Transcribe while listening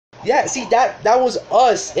Yeah, see that was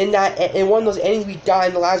us in one of those endings we got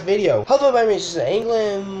in the last video. Hello, my name is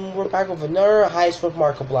England. We're back with another Heist with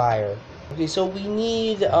Markiplier. Okay, so we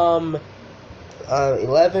need 11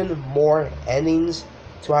 more endings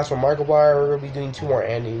to Heist with Markiplier. We're gonna be doing 2 more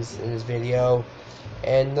endings in this video.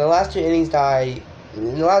 And the last 2 endings that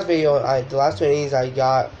in the last video, the last 2 endings I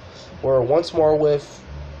got were once more with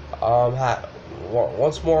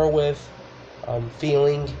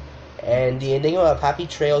feeling. And the ending of Happy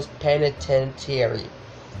Trails Penitentiary.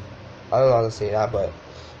 I don't know how to say that, but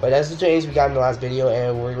that's the 2 endings we got in the last video,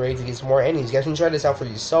 and we're ready to get some more endings. You guys can try this out for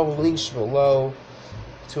yourself. Links below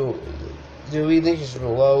to Heist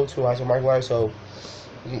with Markiplier. So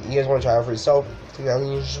you guys want to try it out for yourself? Click that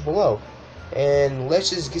link below, and let's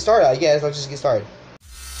just get started. I guess let's just get started.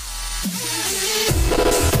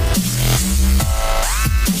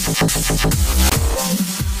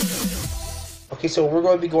 Okay, so we're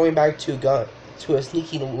going to be going back to a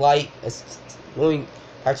sneaky light, going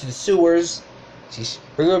back to the sewers. So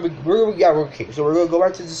we're gonna go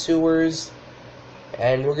back to the sewers,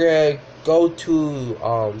 and we're gonna go to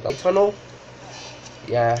the tunnel.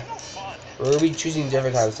 Yeah, we're gonna be choosing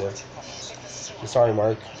different times there. I'm sorry,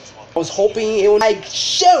 Mark. I was hoping it would like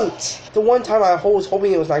shoot. The one time I was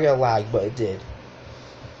hoping it was not gonna lag, but it did.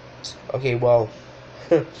 Okay, well,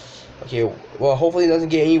 hopefully it doesn't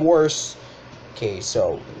get any worse. Okay,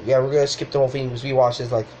 so yeah, we're gonna skip the whole thing because we watched this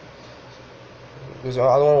because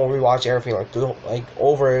I don't want to rewatch everything like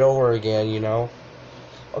over and over again, you know.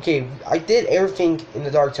 Okay, I did everything in the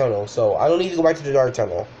dark tunnel, so I don't need to go back to the dark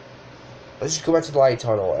tunnel. Let's just go back to the light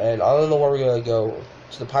tunnel, and I don't know where we're gonna go.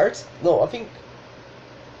 To the pirates? No, I think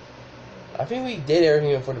we did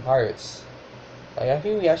everything for the pirates. Like, I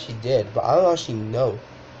think we actually did, but I don't actually know.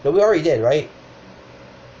 No, we already did, right?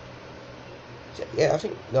 Yeah, I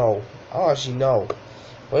think no. I don't actually know.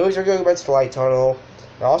 But anyways, we're gonna go back to the light tunnel.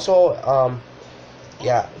 And also,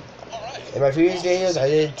 yeah, in my previous videos, I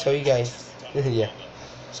did tell you guys,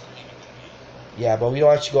 yeah, but we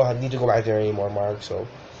don't actually need to go back there anymore, Mark. So,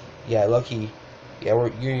 yeah, lucky, yeah,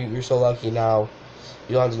 you're so lucky now.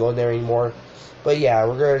 You don't have to go there anymore. But yeah,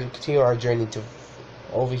 we're gonna continue our journey to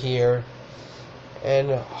over here.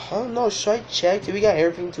 And I don't know, should I check? Did we got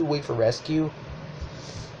everything to wait for rescue?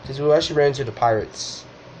 Because we actually ran into the pirates.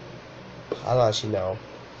 I don't actually know.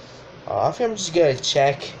 I think I'm just gonna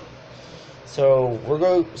check. So we're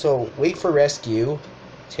going. So wait for rescue.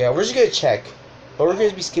 So yeah, we're just gonna check, but we're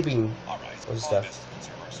gonna be skipping stuff.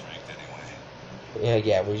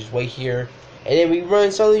 Yeah. We just wait here, and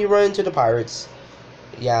then suddenly run into the pirates.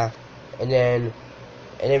 Yeah, and then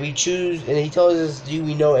we choose, and he tells us, do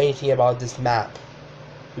we know anything about this map?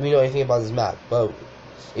 Do we know anything about this map? But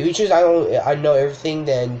if we choose, I know everything,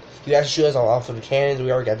 then you guys shoot us off of the cannons.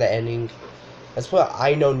 We already got that ending. Let's put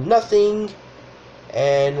I know nothing,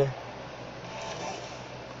 and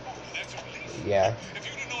yeah. If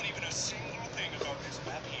you'd have known even a single thing about this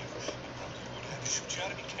map here, you probably would have shoot you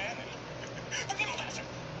out of a cannon.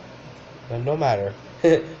 But No matter.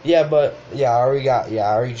 Yeah, but yeah, I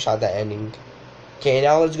already shot that ending. Okay,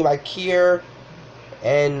 now let's go back here,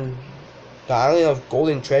 and the island of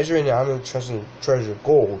golden treasure and the island of treasure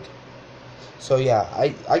gold. So yeah,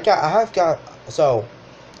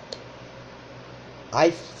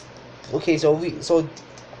 so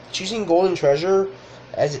choosing golden treasure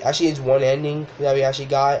actually is one ending that we actually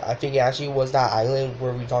got. I think it actually was that island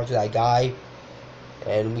where we talked to that guy,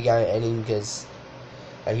 and we got an ending because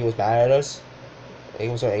he was mad at us. He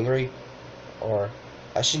was so angry, or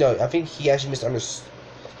actually no, I think he actually misunderstood.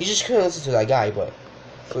 He just couldn't listen to that guy. But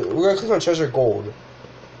we're gonna click on treasure gold,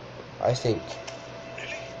 I think.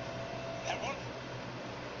 really? That one?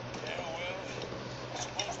 Yeah, well, I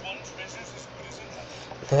suppose one treasure's as good as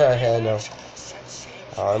another. Hell no.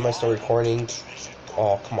 Am I still recording?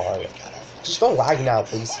 Oh, come on. Just don't lag now,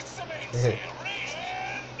 please.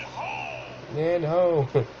 Man, ho.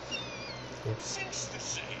 Since the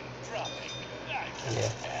same dropping, Yeah.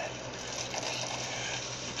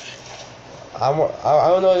 I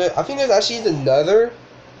don't know. I think there's actually another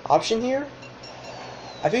option here.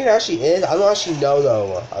 I think there actually is. I don't actually know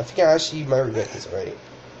though. I think I actually might regret this already.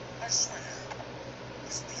 I swear,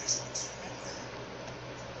 this place looks familiar.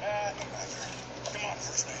 No matter. Come on,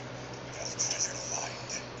 first name. We got a treasure to find.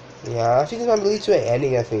 Yeah, I think this might lead to an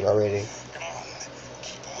ending. I think already. Come on,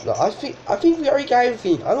 keep No, I think we already got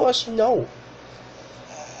everything. I don't actually know.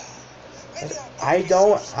 I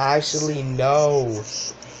don't actually know.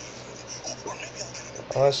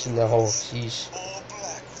 Unless you know, sheesh.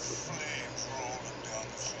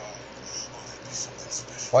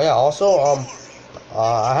 Oh yeah, also,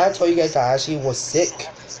 I had to tell you guys that I actually was sick.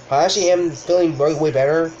 I actually am feeling way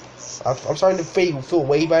better. I'm starting to feel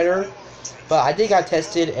way better. But I did got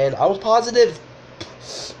tested, and I was positive.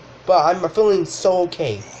 But I'm feeling so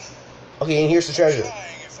okay. Okay, and here's the treasure.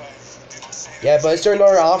 Yeah, but is there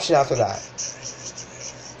another option after that?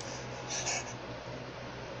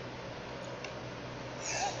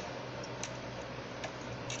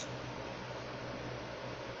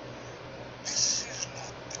 This is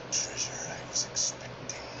not the treasure I was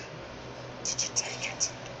expecting. Did you take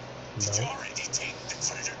it? Did you already take the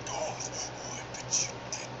treasured gold? Oh, I bet you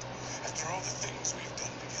did. After all the things we've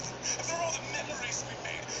done together, after all the memories we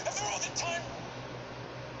made, after all the time.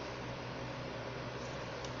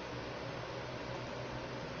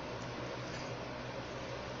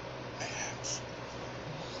 Perhaps.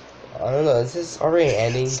 I don't know. Is this already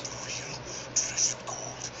ending? The real treasured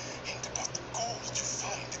gold ain't about the gold you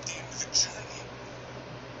find at the end of the journey.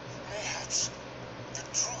 Perhaps the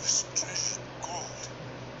truest treasured gold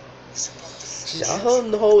is about the future. I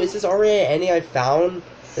don't know. Is this already an ending I found?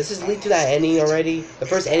 This is linked to that ending already. The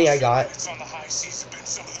first ending I got. It's on the high seas have been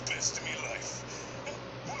some of the best in me life. And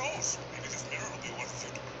who knows? Maybe this mirror will be one of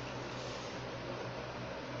it.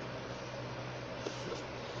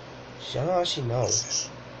 I don't actually know.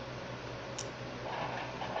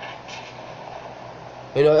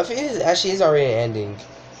 You know, if it is actually is already an ending.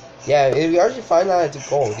 Yeah, we already find out it's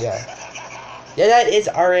gold. Yeah. Yeah, that is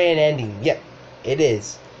already an ending. Yep, it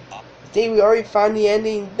is. Think we already found the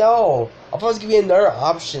ending? No. I thought it was gonna be another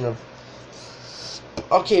option of.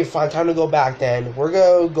 Okay, fine. Time to go back then. We're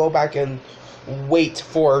gonna go back and wait.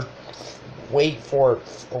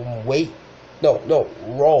 No,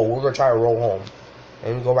 roll. We're gonna try to roll home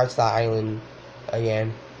and go back to the island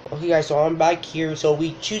again. Okay, guys. So I'm back here. So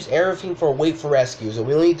we choose everything for wait for rescue. So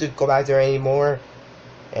we don't need to go back there anymore.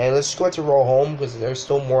 And let's just go to roll home because there's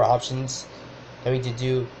still more options that we need to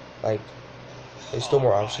do. Like, there's still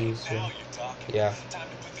more options. Now you're talking. Yeah. Time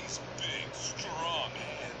to put these big, strong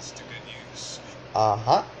hands to good use.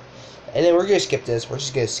 And then we're gonna skip this. We're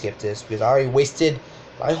just gonna skip this because I already wasted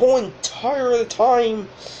my whole entire time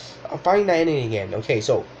finding that ending again. Okay,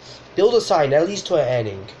 so build a sign that leads to an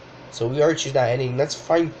ending. So we already choose that ending. Let's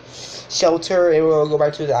find shelter and we'll go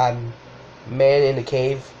back to the man in the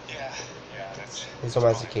cave. Yeah, that's. It's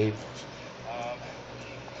almost a cave.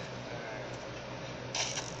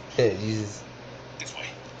 Jesus. This way.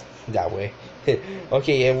 That way.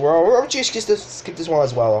 Okay, and we're just skip this one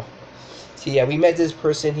as well. So yeah, we met this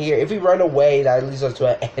person here. If we run away, that leads us to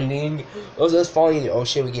an ending. Also, us falling in the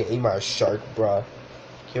ocean, we get eaten by a shark, bruh.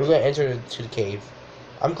 Okay, we're gonna enter to the cave.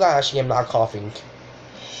 I'm glad actually I'm not coughing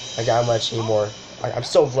like that much anymore. I'm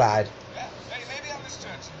so glad. Yeah, hey, maybe I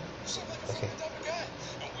misjudged you. You seem like a Okay. type of guy.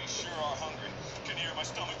 And we sure are hungry. Can you hear my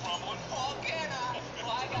stomach rumbling?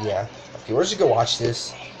 Yeah. Okay, we're just gonna watch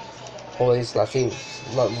this. Hopefully it's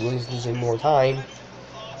not losing more time.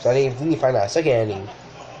 So I think we need to find out a second ending.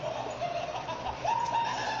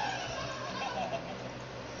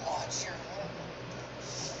 Watch your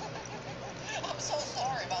I'm so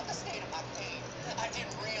sorry about the state of my cave. I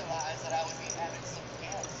didn't realize that I would be having some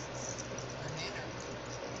guests for dinner.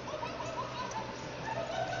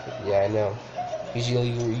 Yeah, I know. Usually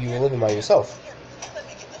you're living by yourself. Let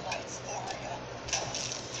me get the lights for you.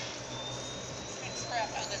 Been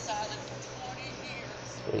trapped on this island for 20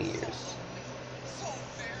 years. 20 years. So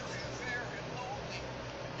very, very lonely.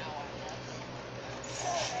 Now I have you.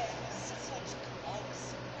 Friends. Such close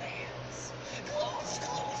friends. Close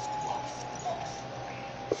friends.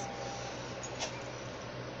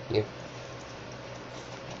 Yeah.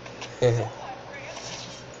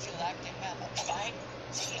 Would you like to have a bite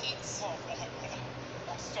to eat? Oh, boy,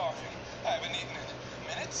 I'm starving. I haven't eaten in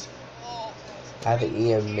minutes. Oh, Haven't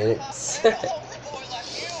eaten in minutes. a hungry boy like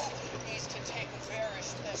you needs to take a very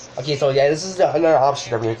special Okay, so yeah, this is another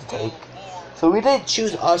option that we have to take. So we didn't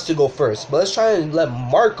choose us to go first, but let's try and let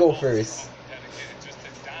Mark go first. Dedicated just to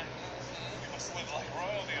dining. We must live like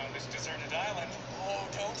royalty on this deserted island. Oh,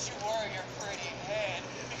 don't you worry your pretty head,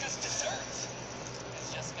 because dessert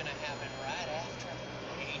is just gonna happen right after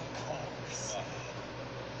the main course.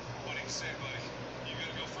 What do you say, buddy? You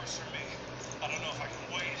gonna go first for me? I don't know if I can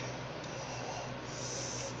wait.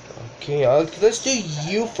 Okay, let's do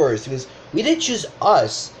you first because we didn't choose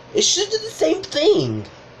us. It should do the same thing.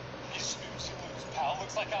 You snooze, you lose, pal.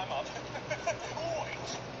 Looks like I'm up.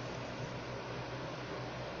 Wait.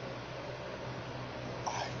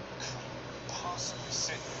 I couldn't possibly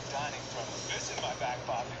sit here dining from this in my back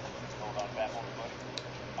pocket. Hold on to that for me, buddy.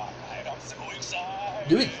 Alright, I'm so excited.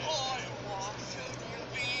 Do it. Oh, why shouldn't you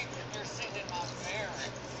be? You're sitting in my very,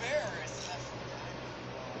 very special dining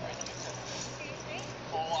room. Excuse me?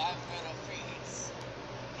 Oh, I'm gonna feast.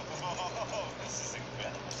 Oh, this is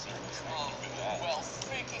incredible, sir. Thank you for that. Well,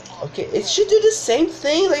 speaking of Okay, it should do the same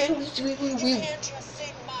thing. Like You can't just sit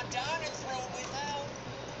in my dining room without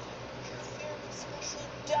your very special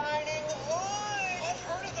dining hood. I've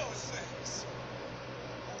heard of those things.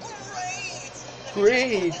 Great.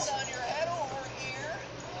 Let me just Great. put this on your head over here.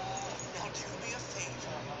 Now do me a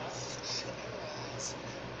favor. Shut your eyes.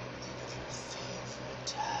 Think of your favorite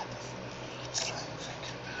type of meat. I'm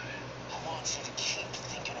thinking about it. I want you to keep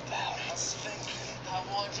thinking about it. I'm thinking. I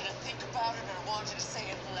want you to think about it, and I want you to say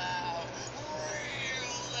it loud. Real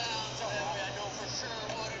loud. So that way I know for sure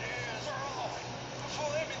what it is.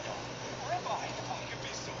 Filet mignon. Ribeye, if I could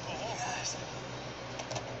be so bold. Yes.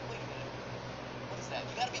 Wait a minute. What is that?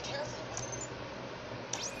 You gotta be careful.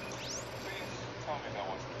 Please tell me that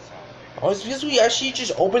wasn't the sound you Oh, it's because we actually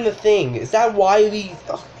just opened the thing. Is that why we?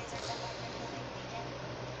 Oh.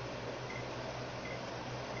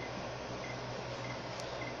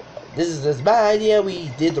 This is a bad idea. We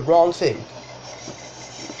did the wrong thing.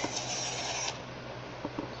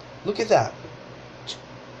 Look at that.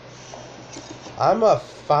 I'm a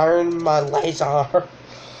firing my laser.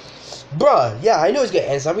 Bruh, yeah, I know it's gonna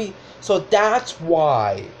end something. So that's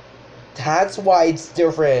why. That's why it's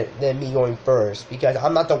different than me going first. Because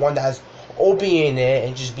I'm not the one that's opening it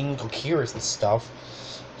and just being curious and stuff.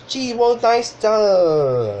 Gee, well, nice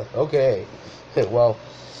stuff. Okay. Well,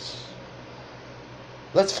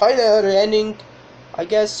 let's find another ending, I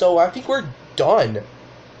guess. So I think we're done.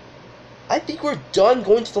 I think we're done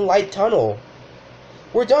going to the light tunnel.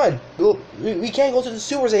 We're done. We can't go to the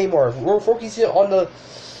sewers anymore. We're focusing on the...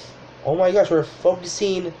 Oh my gosh, we're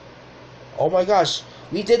focusing... Oh my gosh.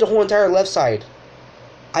 We did the whole entire left side.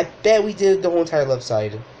 I bet we did the whole entire left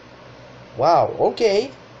side. Wow,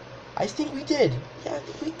 okay. I think we did. Yeah, I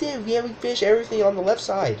think we did. Yeah, we finished everything on the left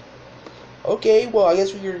side. Okay, well, I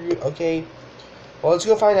guess we're... Okay. Well, let's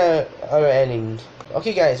go find another ending.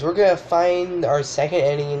 Okay, guys, we're gonna find our second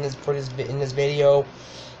ending in this video,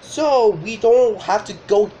 so we don't have to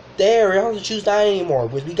go there. We don't have to choose that anymore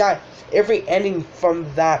because we got every ending from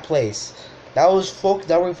that place. Now we're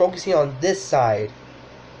focusing on this side.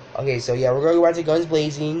 Okay, so yeah, we're gonna go back to Guns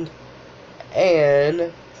Blazing,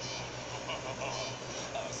 and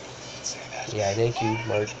yeah, thank you,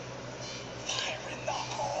 Mark.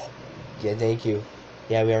 Yeah, thank you.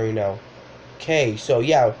 Yeah, we already know. Okay, so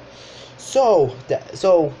yeah. So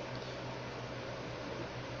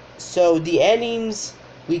the endings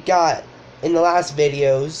we got in the last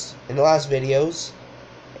videos,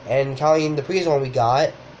 and counting the previous one we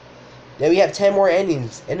got, then we have 10 more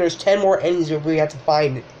endings, and there's 10 more endings that we have to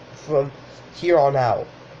find from here on out.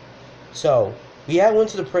 So we have went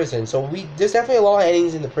to the prison, so there's definitely a lot of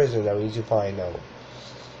endings in the prison that we need to find now.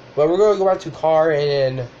 But we're gonna go back to car,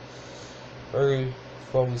 and then we're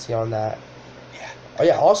focusing on that. Oh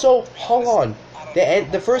yeah, also, hold on. The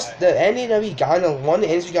ending that we got in one of the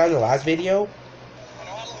endings we got in the last video,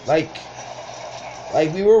 like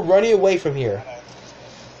we were running away from here,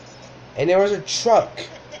 and there was a truck,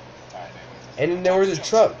 and then there was a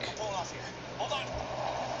truck,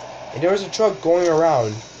 and there was a truck going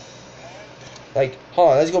around. Like,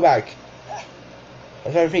 hold on, let's go back.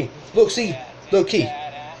 I'm trying to think. Look, see, look, key.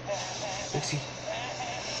 Look, see.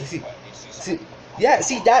 Yeah,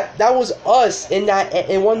 see that was us in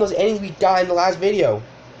one of those endings we got in the last video,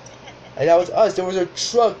 and that was us. There was a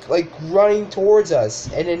truck like running towards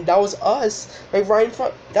us, and then that was us like right in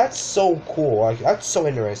front. That's so cool. Like, that's so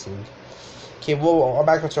interesting. Okay, well, I'm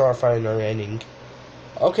back to our final ending.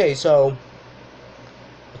 Okay, so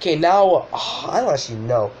now I don't actually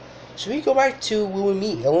know. Should we go back to when we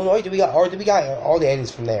meet Illinois? Did we got all the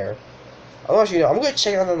endings from there? I don't actually know. I'm gonna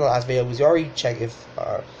check out on the last video because we already checked if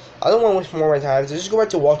I don't want to waste more of my time. So let's just go back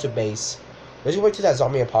to Walter Base. Let's go back to that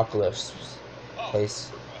zombie apocalypse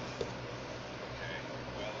place.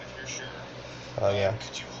 Well, if you're sure. Oh yeah.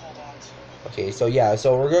 Could you hold on to? Okay, so yeah,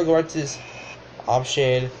 so we're gonna go back to this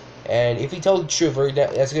option, and if we tell the truth,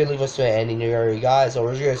 that's gonna leave us to an ending we already got. So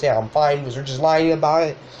we're just gonna say I'm fine because we're just lying about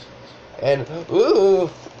it. And ooh,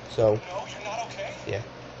 so. No, you're not okay. Yeah.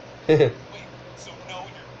 Wait, so no,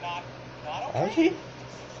 you're not okay. Okay.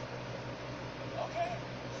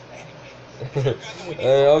 Okay.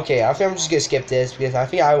 Okay, I think I'm just gonna skip this because I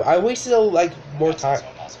think I wasted like more time.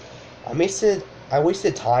 I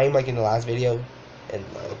wasted time like in the last video, and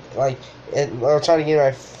and I was trying to get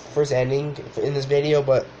my first ending in this video,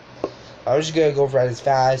 but I'm just gonna go for it as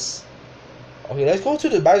fast. Okay, let's go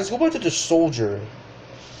back to the soldier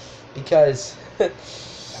because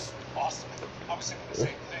Awesome. I was thinking the same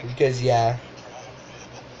thing. because yeah,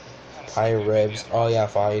 pie ribs. Oh yeah,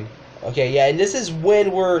 fine. Okay, yeah, and this is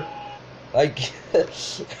when we're like,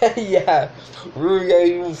 yeah, we're gonna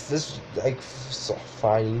use this like so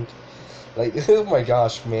fine. Like, oh my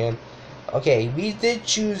gosh, man. Okay, we did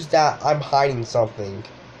choose that I'm hiding something.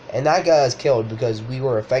 And that got us killed because we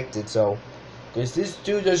were affected, so. Because this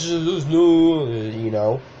dude does no, you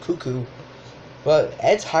know, cuckoo. But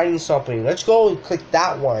Ed's hiding something. Let's go and click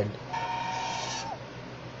that one.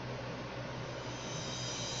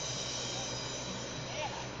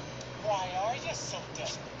 Why are you so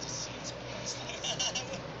desperate to see his place?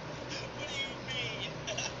 What do you mean?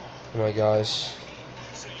 Oh my gosh.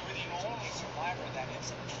 So you were the only survivor of that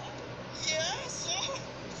incident, huh? Yeah, so?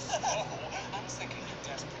 I was thinking you're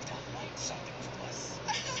desperate to hide something from us.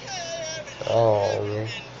 Oh man.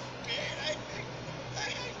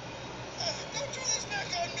 Don't turn this back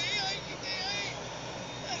on me.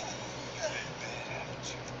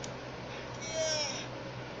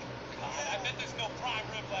 God, I bet there's no prime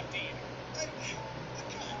rib left either.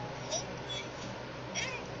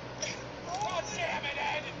 God damn it,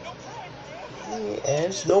 Ed! No prime rib!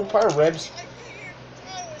 And no prime ribs. I figured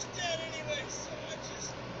I was dead anyway, so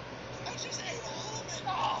I just ate all of it.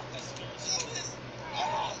 Oh, this is...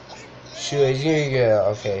 Shoot, he's gonna get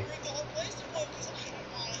okay. Bring the whole place to blow, 'cause I don't want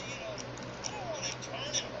to, I don't want to turn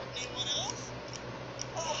and hurt anyone else.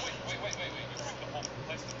 Oh, wait. You bring the whole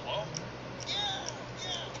place to blow? Yeah,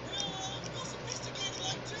 real sophisticated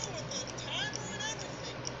like too, with the timer and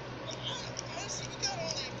everything. But honestly, we got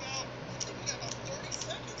only about, I think we got about 30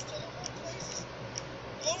 seconds till the whole place is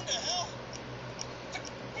blown to hell.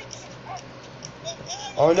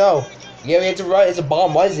 Oh no. Yeah, we have to run. It's a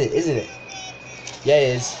bomb, isn't it? Yeah,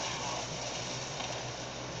 it is.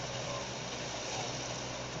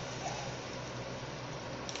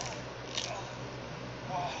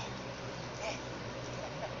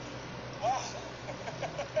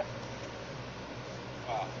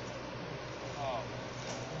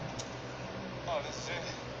 Oh, this is it.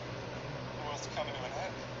 The world's coming to an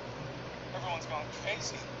end. Everyone's gone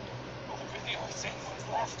crazy. Oh, we're the only sane ones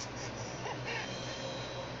left.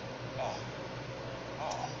 Oh.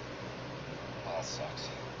 Well, that sucks.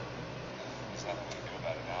 There's nothing we can do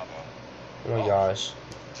about it now, though. Oh my gosh. Do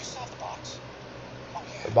you still have the box? Oh,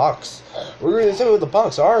 yeah. The box. We're gonna do with the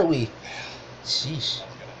box, aren't we? Sheesh. I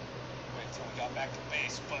was gonna wait till we got back to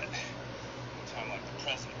base, but a time like the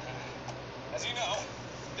present. As you know,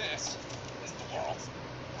 this is the world's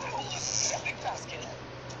oldest picnic basket.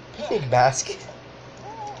 Picnic basket?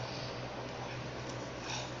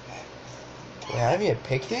 We're having a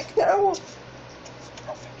picnic now?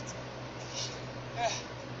 Perfect. Yeah,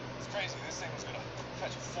 it's crazy. This thing was gonna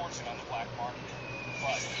fetch a fortune on the black market,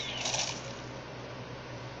 but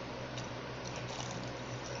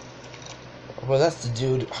Well, that's the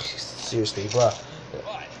dude. Seriously, bro.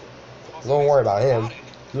 Don't worry about him.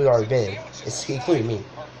 He was already been. It's including me.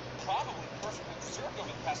 are probably perfectly preserved over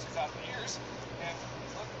the past 2,000 years. And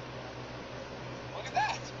look at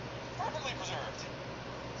that, perfectly preserved.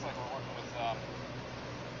 It's like we're working with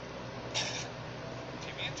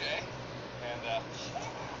PB&J and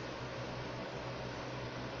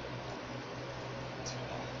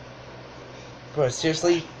Bro,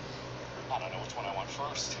 seriously? I don't know which one I want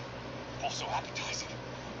first. Both so appetizing.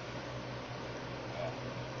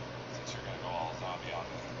 Since you're gonna go all zombie on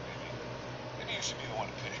me, maybe you should be the one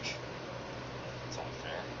to pick. It's only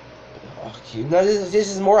fair. Okay, no, this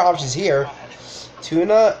is more options here.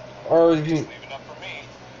 Tuna or Just leave it up for me.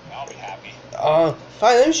 I'll be happy.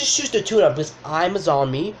 fine. Let me just choose the tuna because I'm a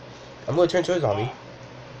zombie. I'm gonna turn to a zombie.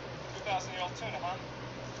 2,000-year-old tuna, huh?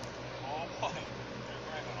 Oh boy, you're a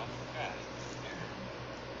great one. Yeah.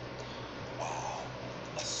 Wow,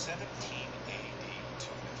 a 17 AD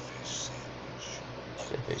tuna fish sandwich.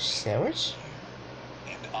 Fish sandwich?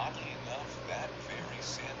 And oddly enough, that very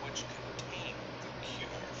sandwich contained the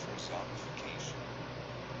cure for zombification.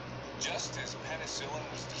 Just as penicillin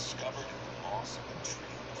was discovered in the moss of a tree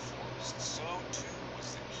in the forest, so too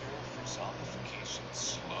was the cure for zombification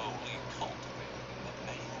slowly cultivated in the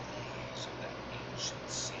mayonnaise of that ancient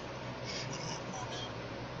sandwich.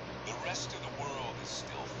 The rest of the world is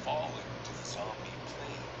still falling to the zombie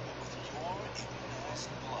plague, but with your immunized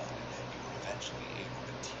blood, you were eventually able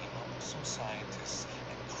to team up with some scientists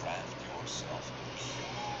and craft yourself a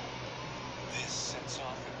cure. This sets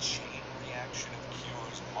off a chain reaction of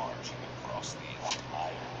cures marching across the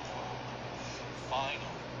entire globe,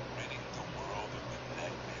 finally ridding the world of the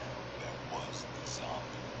nightmare that was the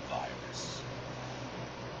zombie virus.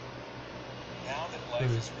 Now that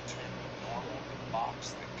life has returned to normal, the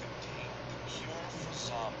box that contained the cure for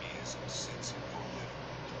zombieism sits in your living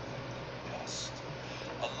room collecting dust.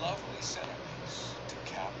 A lovely centerpiece to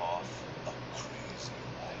cap off a crazy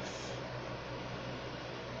life.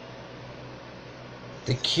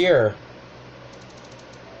 The cure.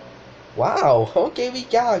 Wow, okay, we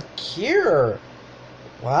got a cure.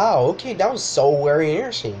 Wow, okay, that was so very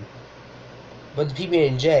interesting. But the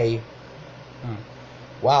PB&J,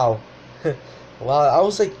 wow. Wow, I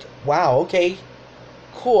was like, wow, okay,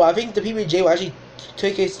 cool. I think the PB&J will actually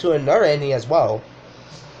take us to another ending as well.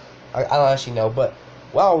 I don't actually know, but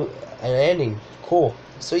wow, an ending, cool.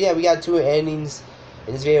 So yeah, we got 2 endings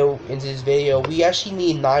in this video. We actually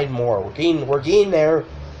need 9 more. We're getting there.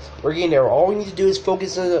 We're getting there. All we need to do is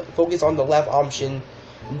focus on the left option.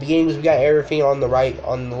 In the beginning, we got everything on the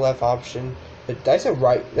left option. But that's a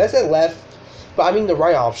right. That's a left. But I mean the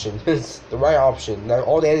right option. The right option. Now,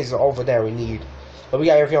 all the endings are over there. We need. But we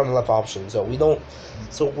got everything on the left option. So we don't.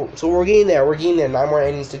 So we're getting there. We're getting there. 9 more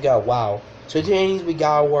endings to go. Wow. So the endings we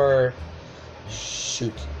got were,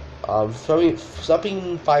 shoot,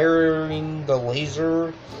 stopping firing the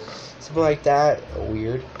laser, something like that.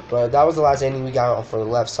 Weird. But that was the last ending we got for the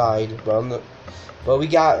left side. But we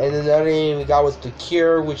got, and another ending we got was the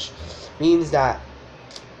cure, which means that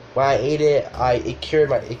when I ate it, it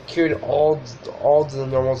cured all the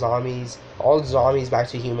normal zombies, all the zombies back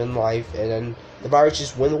to human life, and then the virus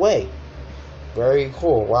just went away. Very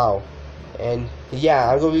cool. Wow. And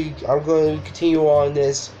yeah, I'm going to continue on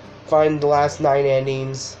this, find the last 9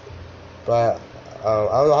 endings, but I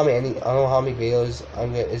don't know how many videos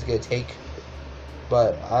it's gonna take,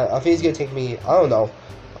 but I think it's gonna take me, I don't know,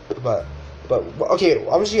 but okay,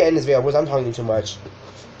 I'm just gonna end this video because I'm talking too much.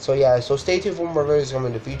 So yeah, so stay tuned for more videos coming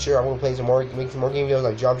in the future. I'm gonna play make some more game videos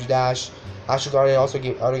like Jobs Dash, Astral Garden, also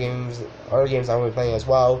other games I'm gonna be playing as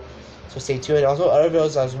well. So stay tuned. Also other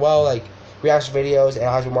videos as well, like reaction videos and A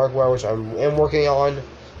Heist With Markiplier, which I'm working on in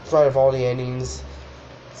front of all the endings.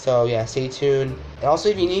 So yeah, stay tuned. And also,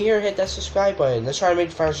 if you're new here, hit that subscribe button. Let's try to make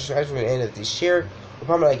 500 subscribers from the end of this year. We're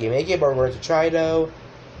probably not gonna make it, but we're going to try though.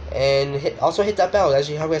 And also hit that bell. That's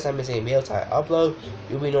how you guys not missing a video time I upload.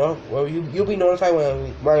 You'll be notified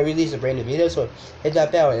when I release a brand new video. So hit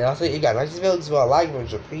that bell. And also, if you guys like this video, as well, like,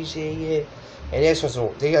 much appreciate it. And thanks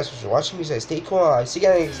for watching me. So stay cool. I'll see you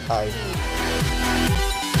guys next time.